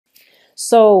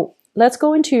So let's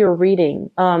go into your reading.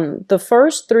 The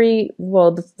first three,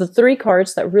 well, the three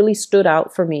cards that really stood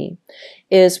out for me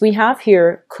is we have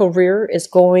here career is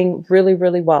going really,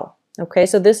 really well. Okay,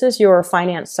 so this is your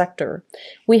finance sector.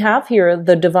 We have here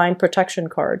the divine protection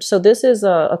card. So this is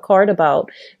a card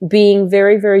about being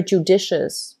very, very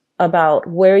judicious about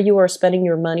where you are spending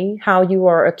your money, how you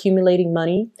are accumulating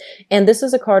money. And this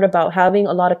is a card about having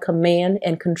a lot of command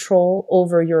and control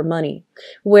over your money,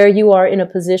 where you are in a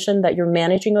position that you're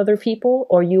managing other people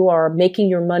or you are making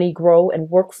your money grow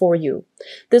and work for you.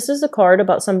 This is a card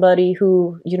about somebody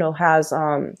who,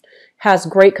 has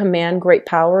great command, great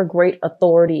power, great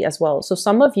authority as well. So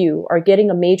some of you are getting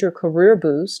a major career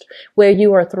boost where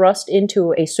you are thrust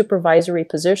into a supervisory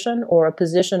position or a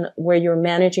position where you're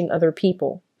managing other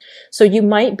people. So you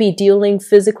might be dealing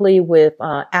physically with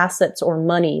assets or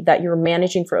money that you're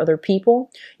managing for other people.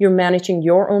 You're managing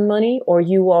your own money, or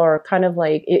you are kind of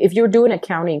like, if you're doing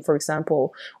accounting, for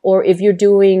example, or if you're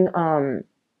doing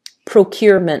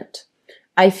procurement,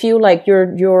 I feel like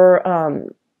you're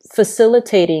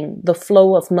facilitating the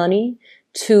flow of money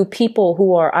to people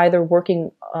who are either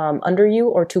working under you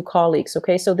or to colleagues.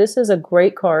 Okay, so this is a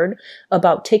great card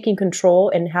about taking control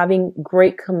and having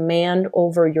great command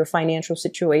over your financial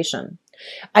situation.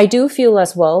 I do feel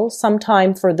as well,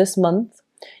 sometime for this month,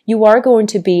 you are going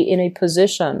to be in a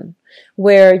position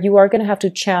where you are going to have to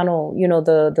channel,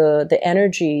 the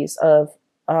energies of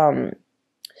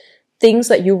things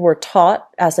that you were taught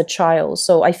as a child.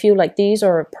 So I feel like these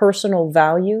are personal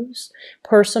values,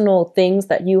 personal things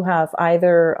that you have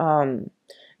either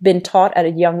been taught at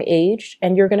a young age,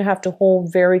 and you're going to have to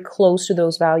hold very close to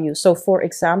those values. So for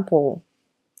example,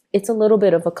 it's a little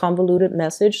bit of a convoluted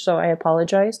message, so I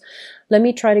apologize. Let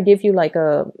me try to give you like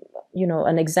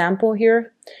an example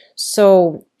here.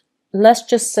 So let's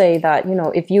just say that,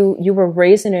 if you were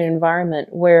raised in an environment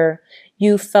where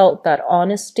you felt that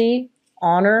honesty,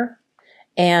 honor,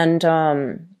 and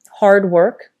hard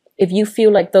work, if you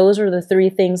feel like those are the three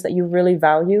things that you really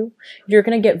value, you're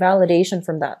going to get validation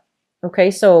from that.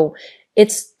 Okay, so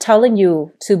it's telling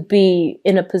you to be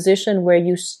in a position where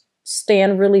you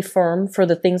stand really firm for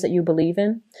the things that you believe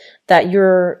in, that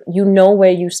you know where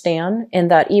you stand,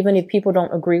 and that even if people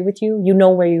don't agree with you, you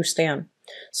know where you stand.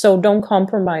 So don't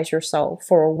compromise yourself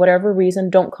for whatever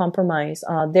reason. Don't compromise.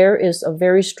 There is a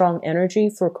very strong energy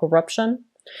for corruption.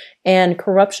 And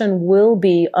corruption will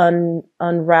be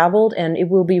unraveled and it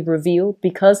will be revealed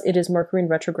because it is Mercury in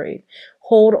retrograde.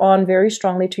 Hold on very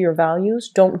strongly to your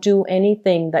values. Don't do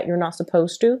anything that you're not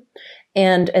supposed to.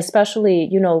 And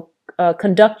especially,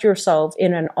 conduct yourself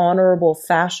in an honorable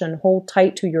fashion. Hold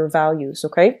tight to your values,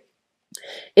 okay?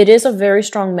 It is a very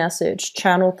strong message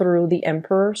channeled through the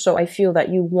Emperor. So I feel that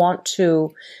you want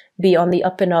to be on the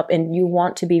up and up, and you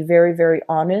want to be very, very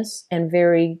honest and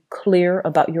very clear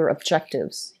about your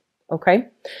objectives. Okay.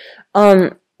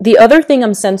 The other thing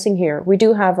I'm sensing here, we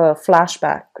do have a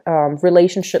flashback,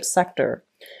 relationship sector.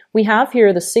 We have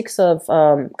here the Six of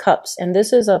Cups, and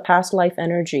this is a past life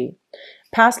energy.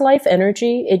 Past life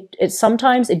energy, it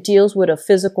sometimes it deals with a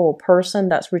physical person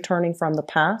that's returning from the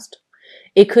past.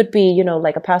 It could be,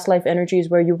 like a past life energies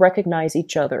where you recognize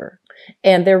each other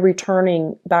and they're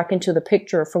returning back into the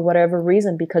picture for whatever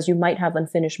reason, because you might have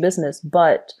unfinished business.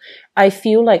 But I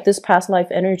feel like this past life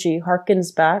energy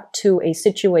harkens back to a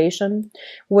situation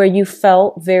where you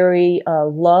felt very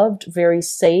loved, very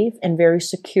safe, and very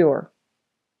secure.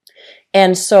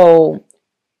 And so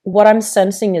what I'm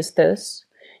sensing is this: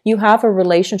 you have a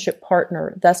relationship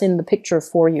partner that's in the picture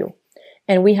for you.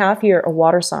 And we have here a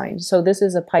water sign. So this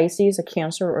is a Pisces, a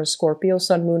Cancer, or a Scorpio,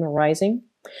 Sun, Moon, or Rising.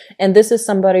 And this is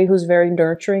somebody who's very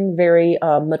nurturing, very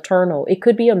maternal. It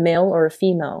could be a male or a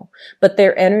female, but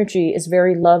their energy is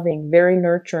very loving, very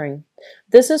nurturing.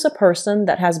 This is a person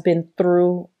that has been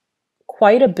through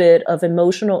quite a bit of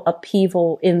emotional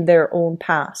upheaval in their own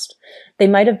past. They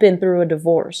might have been through a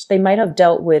divorce. They might have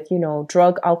dealt with,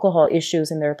 drug, alcohol issues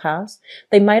in their past.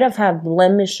 They might have had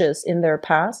blemishes in their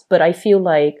past, but I feel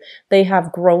like they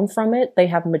have grown from it. They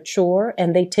have matured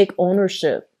and they take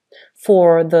ownership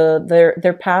for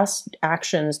their past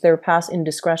actions, their past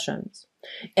indiscretions.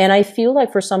 And I feel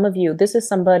like for some of you, this is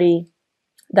somebody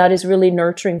that is really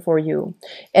nurturing for you.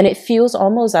 And it feels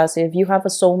almost as if you have a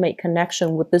soulmate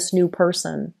connection with this new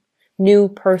person.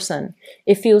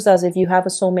 It feels as if you have a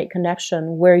soulmate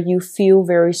connection where you feel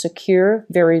very secure,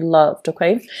 very loved,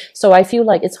 okay? So I feel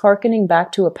like it's hearkening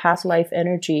back to a past life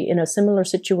energy in a similar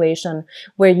situation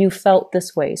where you felt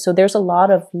this way. So there's a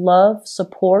lot of love,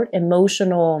 support,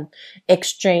 emotional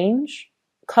exchange,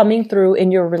 coming through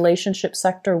in your relationship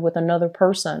sector with another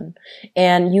person,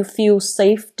 and you feel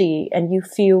safety and you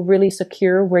feel really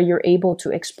secure where you're able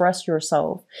to express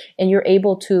yourself and you're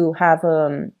able to have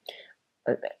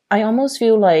I almost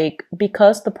feel like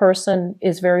because the person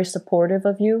is very supportive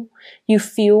of you, you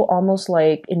feel almost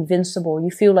like invincible.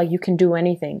 You feel like you can do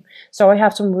anything. So I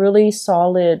have some really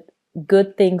solid,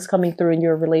 good things coming through in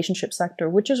your relationship sector,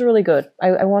 which is really good.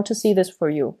 I want to see this for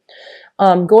you.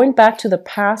 Going back to the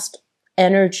past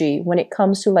energy, when it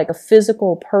comes to like a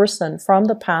physical person from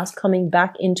the past coming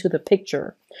back into the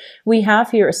picture, we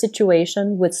have here a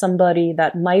situation with somebody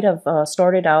that might have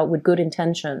started out with good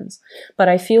intentions, but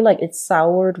I feel like it's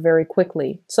soured very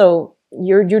quickly. So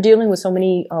you're dealing with so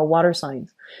many water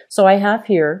signs. So I have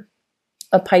here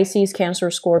a Pisces,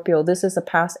 Cancer, Scorpio. This is the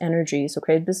past energies,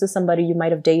 okay? This is somebody you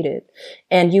might have dated,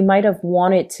 and you might have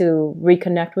wanted to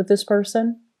reconnect with this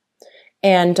person.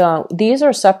 And these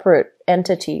are separate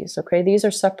entities, okay? These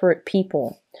are separate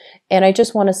people. And I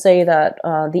just want to say that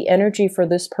the energy for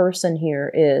this person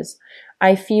here is,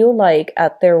 I feel like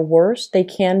at their worst, they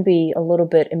can be a little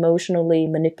bit emotionally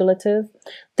manipulative.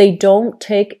 They don't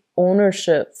take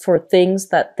ownership for things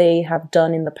that they have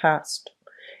done in the past.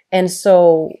 And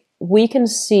so we can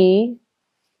see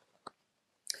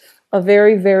a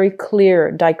very, very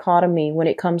clear dichotomy when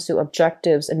it comes to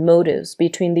objectives and motives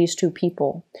between these two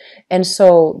people. And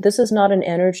so this is not an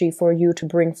energy for you to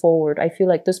bring forward. I feel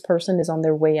like this person is on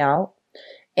their way out,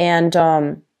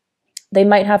 and they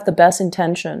might have the best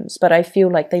intentions, but I feel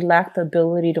like they lack the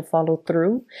ability to follow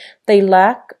through. They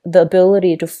lack the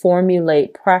ability to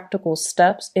formulate practical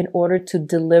steps in order to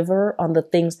deliver on the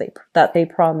things that they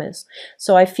promise.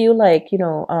 So I feel like,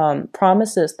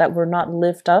 promises that were not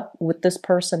lived up with this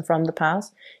person from the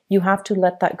past, you have to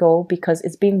let that go because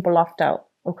it's being blocked out.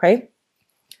 Okay.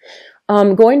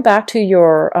 Going back to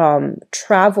your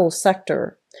travel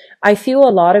sector, I feel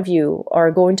a lot of you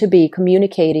are going to be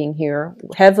communicating here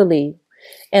heavily.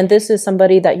 And this is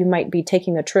somebody that you might be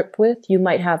taking a trip with. You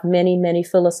might have many, many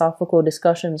philosophical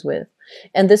discussions with.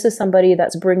 And this is somebody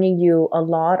that's bringing you a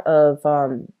lot of,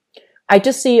 I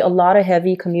just see a lot of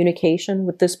heavy communication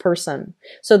with this person.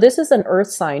 So this is an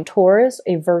earth sign, Taurus,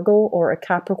 a Virgo, or a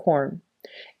Capricorn.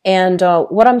 And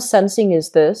what I'm sensing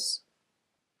is this.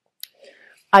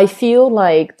 I feel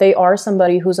like they are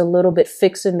somebody who's a little bit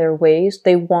fixed in their ways.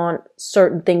 They want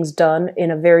certain things done in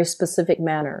a very specific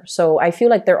manner. So I feel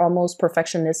like they're almost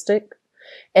perfectionistic,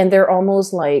 and they're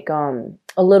almost like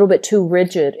a little bit too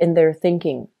rigid in their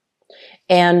thinking.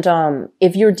 And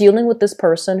if you're dealing with this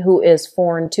person who is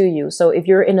foreign to you, so if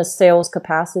you're in a sales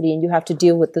capacity and you have to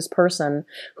deal with this person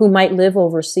who might live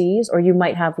overseas, or you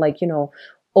might have like,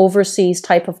 overseas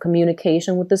type of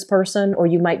communication with this person, or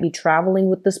you might be traveling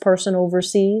with this person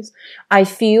overseas, I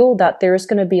feel that there's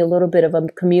going to be a little bit of a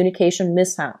communication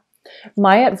mishap.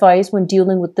 My advice when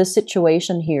dealing with this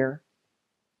situation here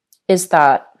is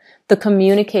that the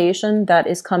communication that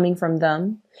is coming from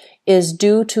them is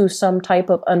due to some type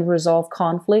of unresolved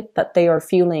conflict that they are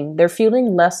feeling. They're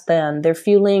feeling less than, they're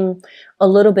feeling a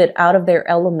little bit out of their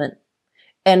element.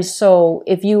 And so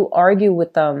if you argue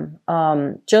with them,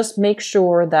 just make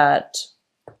sure that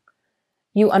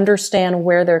you understand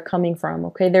where they're coming from.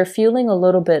 Okay. They're feeling a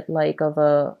little bit like of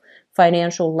a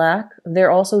financial lack.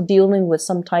 They're also dealing with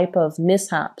some type of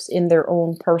mishaps in their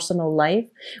own personal life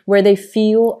where they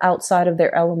feel outside of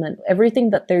their element. Everything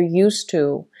that they're used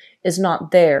to is not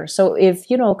there. So if,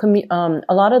 a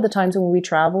lot of the times when we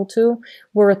travel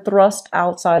we're thrust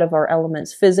outside of our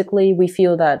elements. Physically, we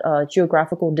feel that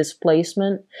geographical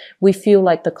displacement. We feel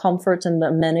like the comforts and the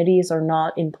amenities are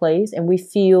not in place. And we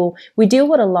deal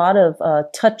with a lot of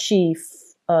touchy,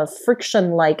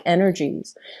 friction-like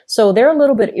energies. So they're a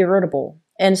little bit irritable.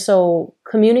 And so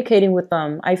communicating with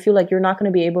them, I feel like you're not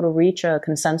going to be able to reach a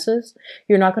consensus.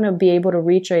 You're not going to be able to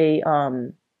reach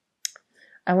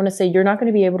you're not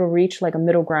going to be able to reach like a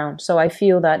middle ground. So I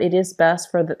feel that it is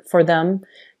best for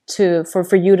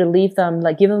you to leave them,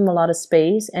 like give them a lot of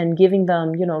space and giving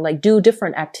them, do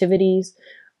different activities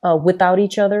without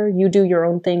each other. You do your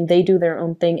own thing, they do their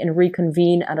own thing, and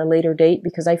reconvene at a later date,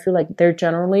 because I feel like they're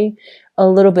generally a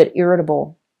little bit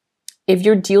irritable. If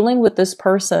you're dealing with this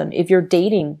person, if you're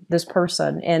dating this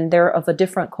person and they're of a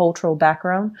different cultural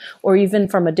background or even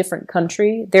from a different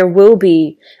country, there will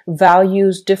be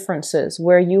values differences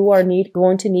where you are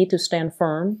going to need to stand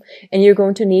firm, and you're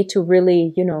going to need to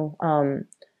really,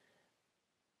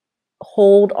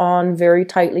 hold on very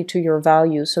tightly to your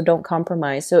values. So don't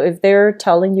compromise. So if they're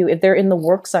telling you, if they're in the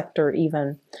work sector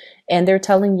even, and they're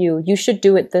telling you, you should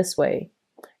do it this way,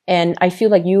 and I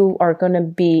feel like you are going to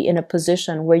be in a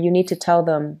position where you need to tell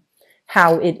them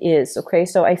how it is. Okay.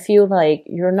 So I feel like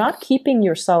you're not keeping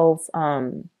yourself,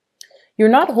 you're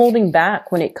not holding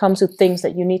back when it comes to things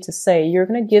that you need to say. You're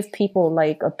going to give people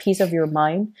like a piece of your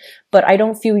mind, but I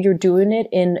don't feel you're doing it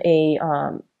in a,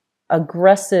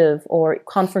 aggressive or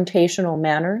confrontational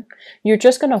manner. You're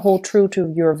just going to hold true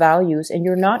to your values, and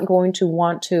you're not going to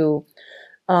want to,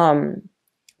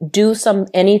 do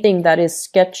anything that is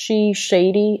sketchy,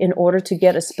 shady in order to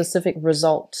get a specific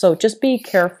result. So just be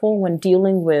careful when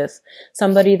dealing with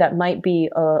somebody that might be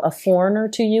a foreigner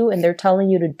to you, and they're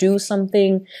telling you to do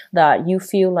something that you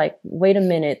feel like, wait a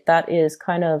minute, that is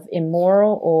kind of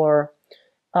immoral, or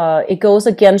it goes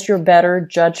against your better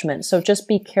judgment. So just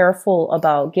be careful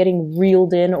about getting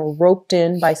reeled in or roped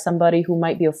in by somebody who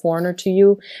might be a foreigner to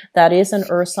you. That is an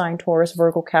earth sign, Taurus,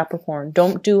 Virgo, Capricorn.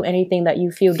 Don't do anything that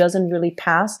you feel doesn't really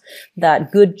pass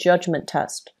that good judgment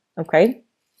test. Okay.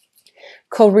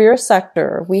 Career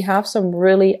sector, we have some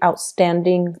really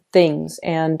outstanding things.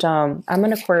 And I'm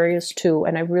an Aquarius too,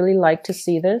 and I really like to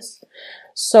see this.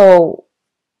 So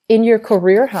in your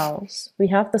career house, we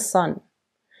have the Sun.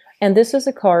 And this is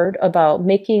a card about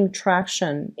making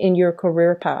traction in your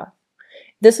career path.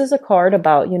 This is a card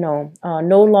about,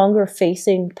 no longer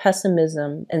facing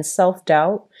pessimism and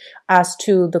self-doubt as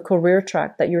to the career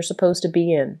track that you're supposed to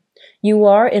be in. You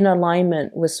are in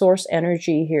alignment with source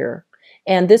energy here.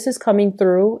 And this is coming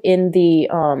through in the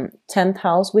 10th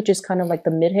house, which is kind of like the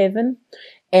midheaven.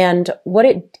 And what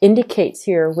it indicates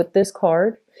here with this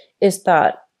card is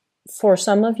that for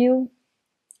some of you,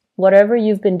 whatever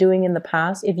you've been doing in the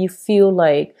past, if you feel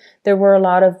like there were a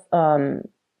lot of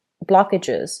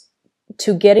blockages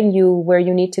to getting you where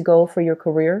you need to go for your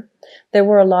career, there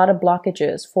were a lot of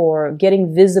blockages for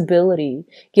getting visibility,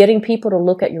 getting people to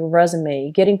look at your resume,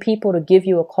 getting people to give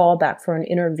you a call back for an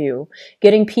interview,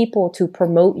 getting people to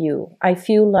promote you. I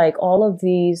feel like all of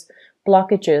these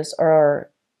blockages are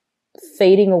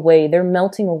fading away, they're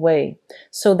melting away,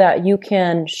 so that you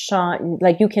can shine,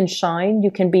 you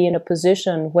can be in a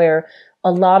position where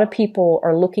a lot of people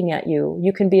are looking at you.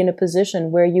 You can be in a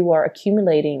position where you are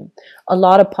accumulating a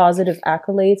lot of positive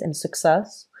accolades and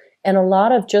success, and a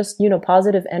lot of just,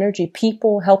 positive energy,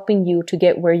 people helping you to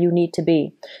get where you need to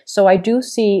be. So I do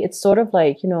see it's sort of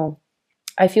like,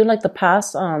 I feel like the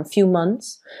past few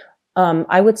months,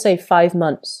 I would say 5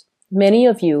 months, many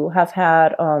of you have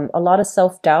had a lot of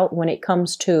self-doubt when it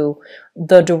comes to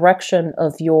the direction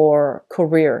of your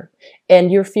career. And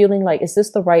you're feeling like, is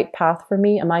this the right path for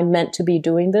me? Am I meant to be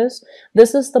doing this?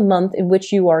 This is the month in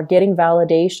which you are getting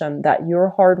validation that your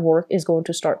hard work is going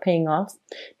to start paying off.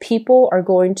 People are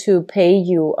going to pay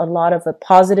you a lot of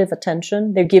positive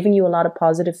attention. They're giving you a lot of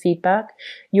positive feedback.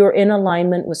 You're in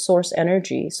alignment with source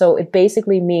energy. So it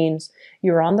basically means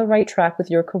you're on the right track with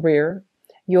your career.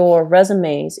 Your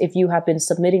resumes, if you have been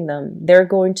submitting them, they're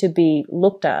going to be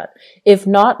looked at. If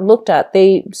not looked at,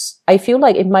 I feel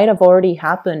like it might have already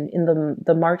happened in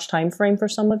the March timeframe for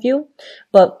some of you,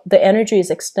 but the energy is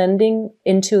extending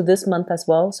into this month as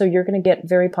well. So you're going to get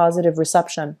very positive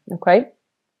reception. Okay.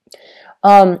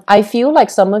 I feel like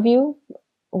some of you,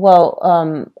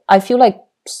 I feel like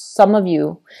some of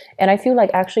you, and I feel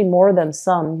like actually more than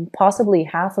some, possibly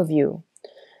half of you,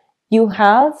 you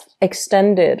have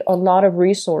extended a lot of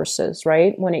resources,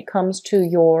 right, when it comes to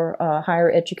your higher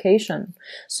education.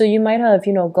 So you might have,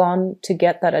 gone to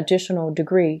get that additional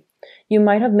degree. You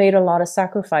might have made a lot of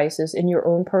sacrifices in your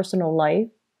own personal life,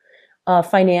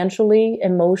 financially,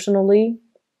 emotionally.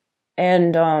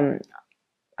 And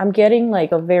I'm getting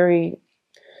like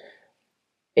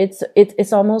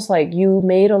it's almost like you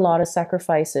made a lot of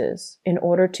sacrifices in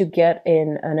order to get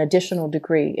in an additional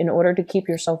degree, in order to keep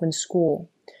yourself in school.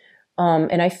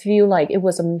 And I feel like it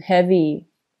was a heavy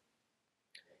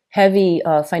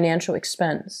financial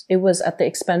expense. It was at the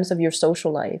expense of your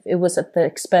social life. It was at the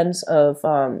expense of,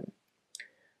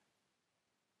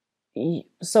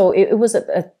 so it was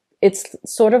it's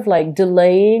sort of like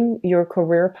delaying your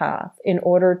career path in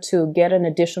order to get an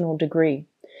additional degree.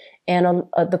 And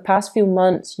the past few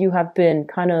months, you have been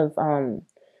kind of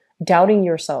doubting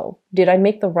yourself. Did I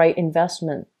make the right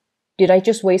investment? Did I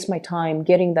just waste my time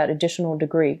getting that additional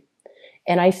degree?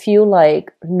 And I feel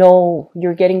like, no,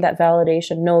 you're getting that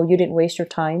validation. No, you didn't waste your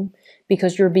time,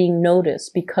 because you're being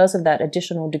noticed because of that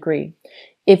additional degree.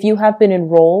 If you have been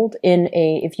enrolled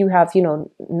if you have,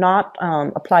 not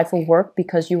applied for work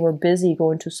because you were busy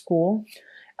going to school,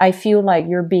 I feel like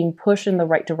you're being pushed in the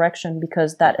right direction,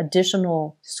 because that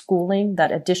additional schooling,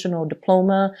 that additional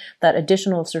diploma, that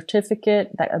additional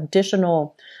certificate, that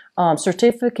additional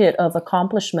certificate of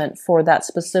accomplishment for that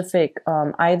specific,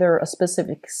 either a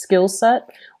specific skill set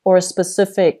or a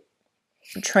specific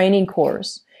training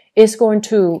course, is going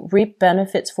to reap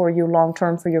benefits for you long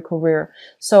term for your career.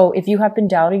 So if you have been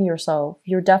doubting yourself,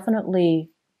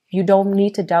 you don't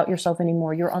need to doubt yourself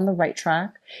anymore. You're on the right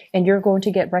track and you're going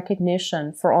to get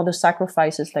recognition for all the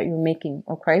sacrifices that you're making.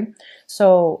 Okay.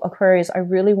 So Aquarius, I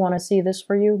really want to see this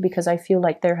for you because I feel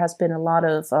like there has been a lot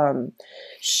of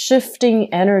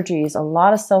shifting energies, a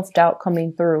lot of self-doubt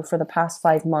coming through for the past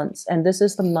 5 months. And this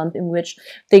is the month in which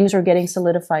things are getting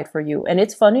solidified for you. And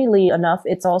it's funnily enough,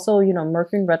 it's also,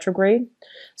 Mercury retrograde.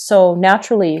 So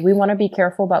naturally we want to be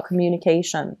careful about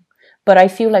communication. But I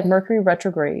feel like Mercury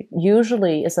retrograde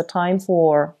usually is a time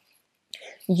for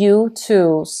you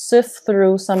to sift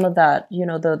through some of that,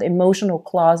 the emotional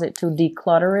closet, to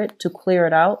declutter it, to clear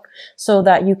it out so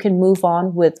that you can move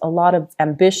on with a lot of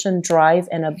ambition, drive,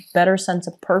 and a better sense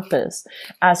of purpose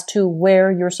as to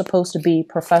where you're supposed to be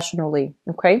professionally.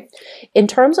 Okay. In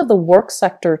terms of the work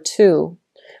sector too,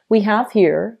 we have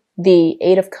here the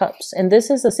Eight of Cups. And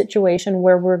this is a situation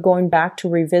where we're going back to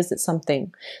revisit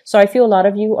something. So I feel a lot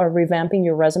of you are revamping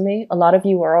your resume. A lot of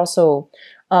you are also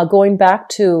going back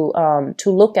to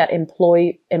look at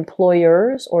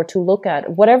employers or to look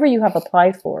at whatever you have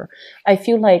applied for. I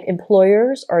feel like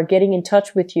employers are getting in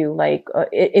touch with you. Like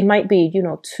it might be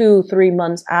 2-3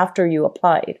 months after you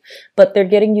applied, but they're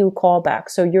getting you a call back.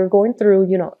 So you're going through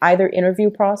either interview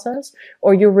process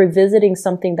or you're revisiting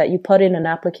something that you put in an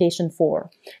application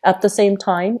for. At the same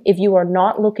time, if you are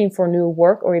not looking for new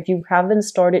work or if you haven't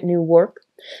started new work,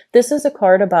 this is a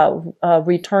card about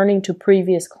returning to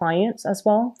previous clients as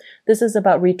well. This is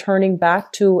about returning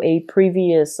back to a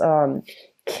previous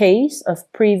case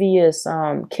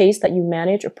that you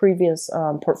manage, a previous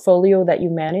portfolio that you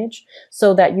manage,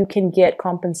 so that you can get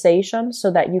compensation,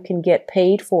 so that you can get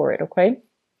paid for it. Okay.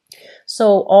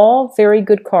 So all very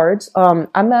good cards.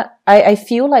 I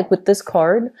feel like with this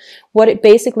card, what it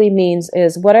basically means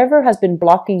is whatever has been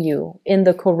blocking you in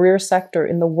the career sector,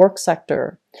 in the work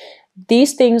sector,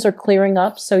 these things are clearing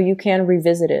up so you can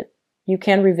revisit it. You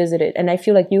can revisit it. And I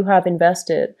feel like you have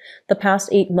invested the past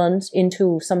 8 months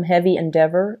into some heavy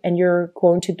endeavor and you're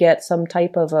going to get some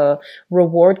type of a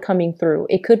reward coming through.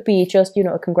 It could be just,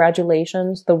 a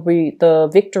congratulations. The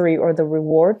victory or the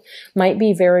reward might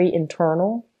be very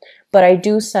internal. But I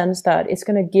do sense that it's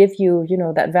going to give you,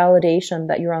 that validation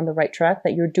that you're on the right track,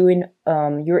 that you're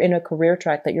in a career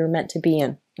track that you're meant to be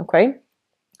in. Okay.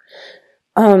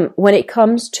 When it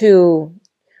comes to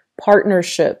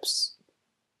partnerships,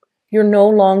 you're no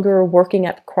longer working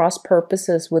at cross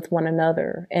purposes with one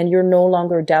another and you're no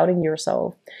longer doubting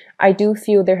yourself. I do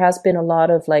feel there has been a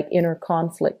lot of inner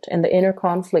conflict, and the inner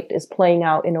conflict is playing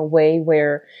out in a way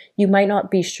where you might not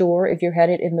be sure if you're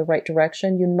headed in the right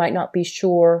direction. You might not be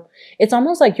sure. It's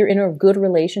almost like you're in a good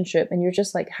relationship and you're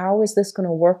just like, how is this going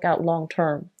to work out long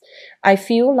term? I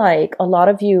feel like a lot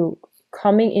of you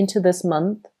coming into this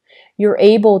month, you're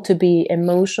able to be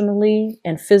emotionally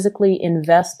and physically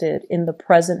invested in the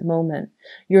present moment.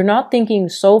 You're not thinking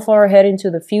so far ahead into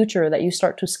the future that you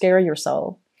start to scare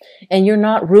yourself. And you're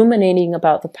not ruminating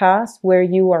about the past where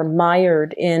you are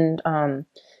mired in,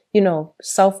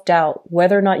 self-doubt,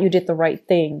 whether or not you did the right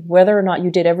thing, whether or not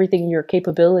you did everything in your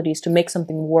capabilities to make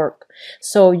something work.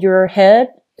 So your head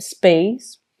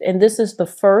space, and this is the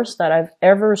first that I've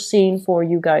ever seen for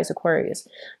you guys, Aquarius.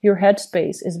 Your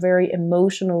headspace is very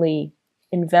emotionally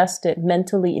invested,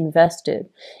 mentally invested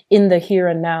in the here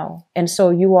and now. And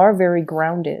so you are very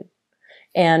grounded.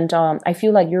 And I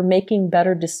feel like you're making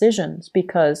better decisions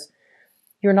because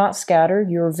you're not scattered.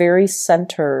 You're very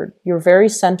centered. You're very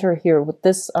centered here with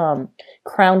this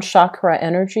crown chakra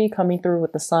energy coming through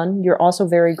with the sun. You're also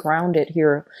very grounded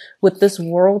here with this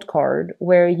world card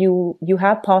where you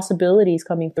have possibilities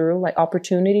coming through, like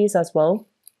opportunities as well.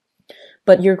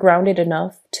 But you're grounded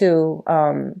enough to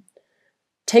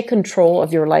take control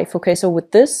of your life. Okay, so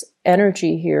with this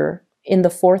energy here in the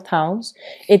 4th house,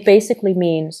 it basically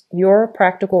means your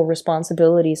practical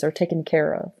responsibilities are taken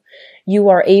care of. You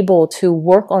are able to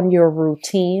work on your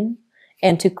routine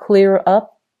and to clear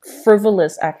up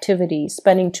frivolous activities,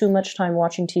 spending too much time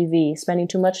watching TV, spending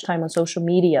too much time on social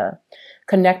media,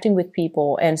 connecting with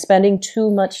people, and spending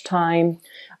too much time,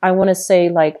 I want to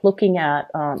say, looking at,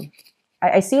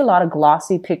 I see a lot of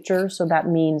glossy pictures. So that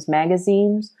means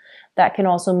magazines. That can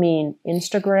also mean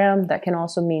Instagram. That can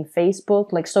also mean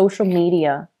Facebook, like social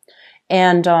media.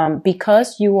 And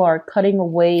because you are cutting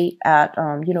away at,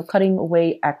 cutting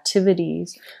away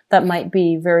activities that might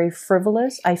be very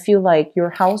frivolous, I feel like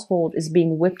your household is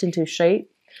being whipped into shape.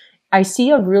 I see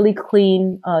a really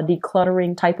clean,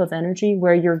 decluttering type of energy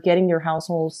where you're getting your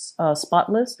household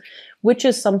spotless, which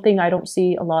is something I don't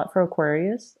see a lot for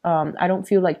Aquarius. I don't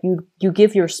feel like you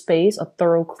give your space a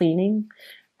thorough cleaning.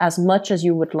 as much as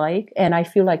you would like. And I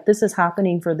feel like this is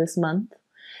happening for this month.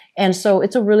 And so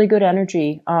it's a really good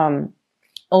energy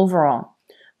overall.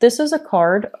 This is a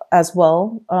card as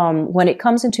well. When it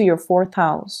comes into your fourth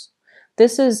house,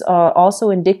 this is also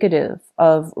indicative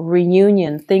of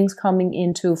reunion, things coming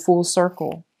into full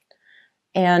circle.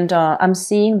 And I'm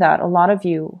seeing that a lot of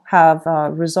you have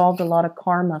resolved a lot of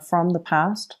karma from the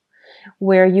past,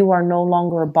 where you are no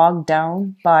longer bogged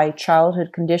down by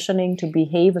childhood conditioning to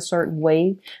behave a certain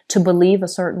way, to believe a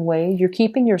certain way. You're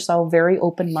keeping yourself very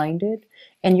open-minded,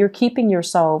 and you're keeping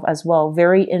yourself as well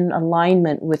very in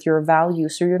alignment with your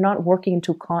values. So you're not working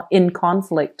in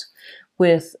conflict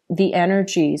with the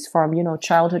energies from, you know,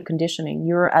 childhood conditioning.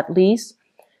 You're at least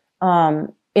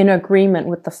in agreement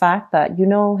with the fact that, you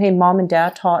know, hey, mom and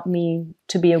dad taught me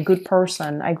to be a good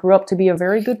person. I grew up to be a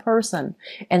very good person.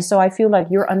 And so I feel like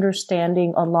you're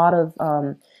understanding a lot of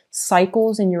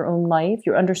cycles in your own life.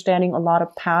 You're understanding a lot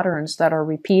of patterns that are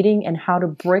repeating and how to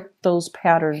break those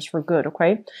patterns for good,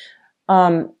 okay?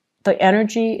 The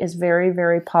energy is very,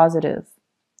 very positive.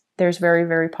 There's very,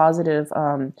 very positive,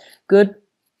 good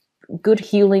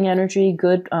healing energy,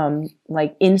 good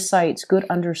like insights, good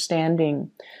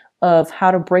understanding of how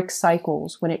to break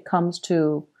cycles when it comes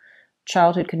to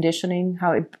childhood conditioning,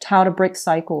 how to break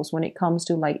cycles when it comes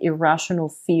to like irrational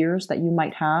fears that you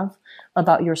might have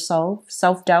about yourself,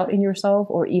 self-doubt in yourself,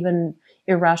 or even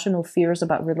irrational fears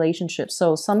about relationships.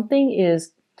 So something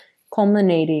is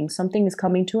culminating, something is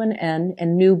coming to an end,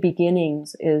 and new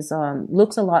beginnings is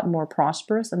looks a lot more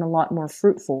prosperous and a lot more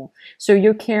fruitful. So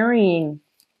you're carrying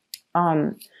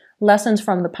lessons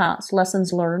from the past,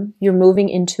 lessons learned. You're moving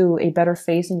into a better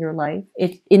phase in your life.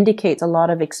 It indicates a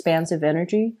lot of expansive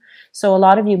energy. So a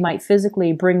lot of you might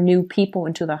physically bring new people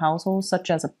into the household, such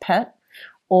as a pet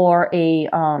or a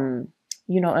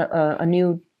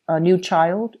new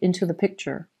child into the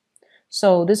picture.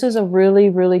 So this is a really,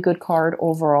 really good card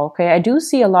overall. Okay. I do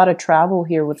see a lot of travel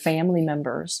here with family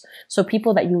members. So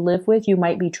people that you live with, you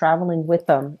might be traveling with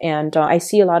them. And I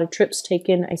see a lot of trips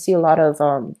taken. I see a lot of,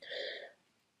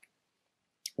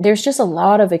 there's just a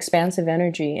lot of expansive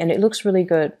energy, and it looks really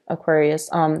good, Aquarius.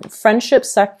 Friendship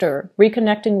sector,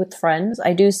 reconnecting with friends.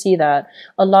 I do see that.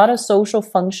 A lot of social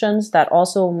functions that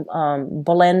also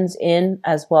blends in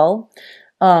as well.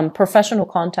 Professional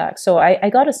contacts. So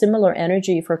I got a similar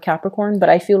energy for Capricorn, but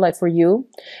I feel like for you,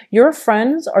 your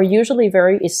friends are usually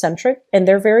very eccentric and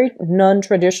they're very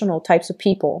non-traditional types of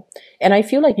people. And I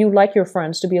feel like you like your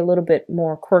friends to be a little bit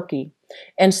more quirky.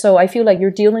 And so I feel like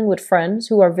you're dealing with friends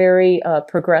who are very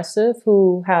progressive,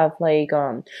 who have like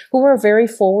who are very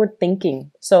forward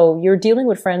thinking. So you're dealing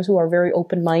with friends who are very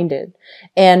open-minded.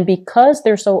 And because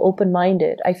they're so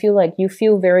open-minded, I feel like you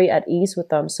feel very at ease with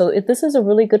them. So this is a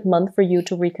really good month for you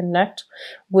to reconnect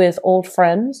with old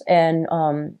friends and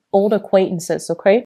old acquaintances, okay?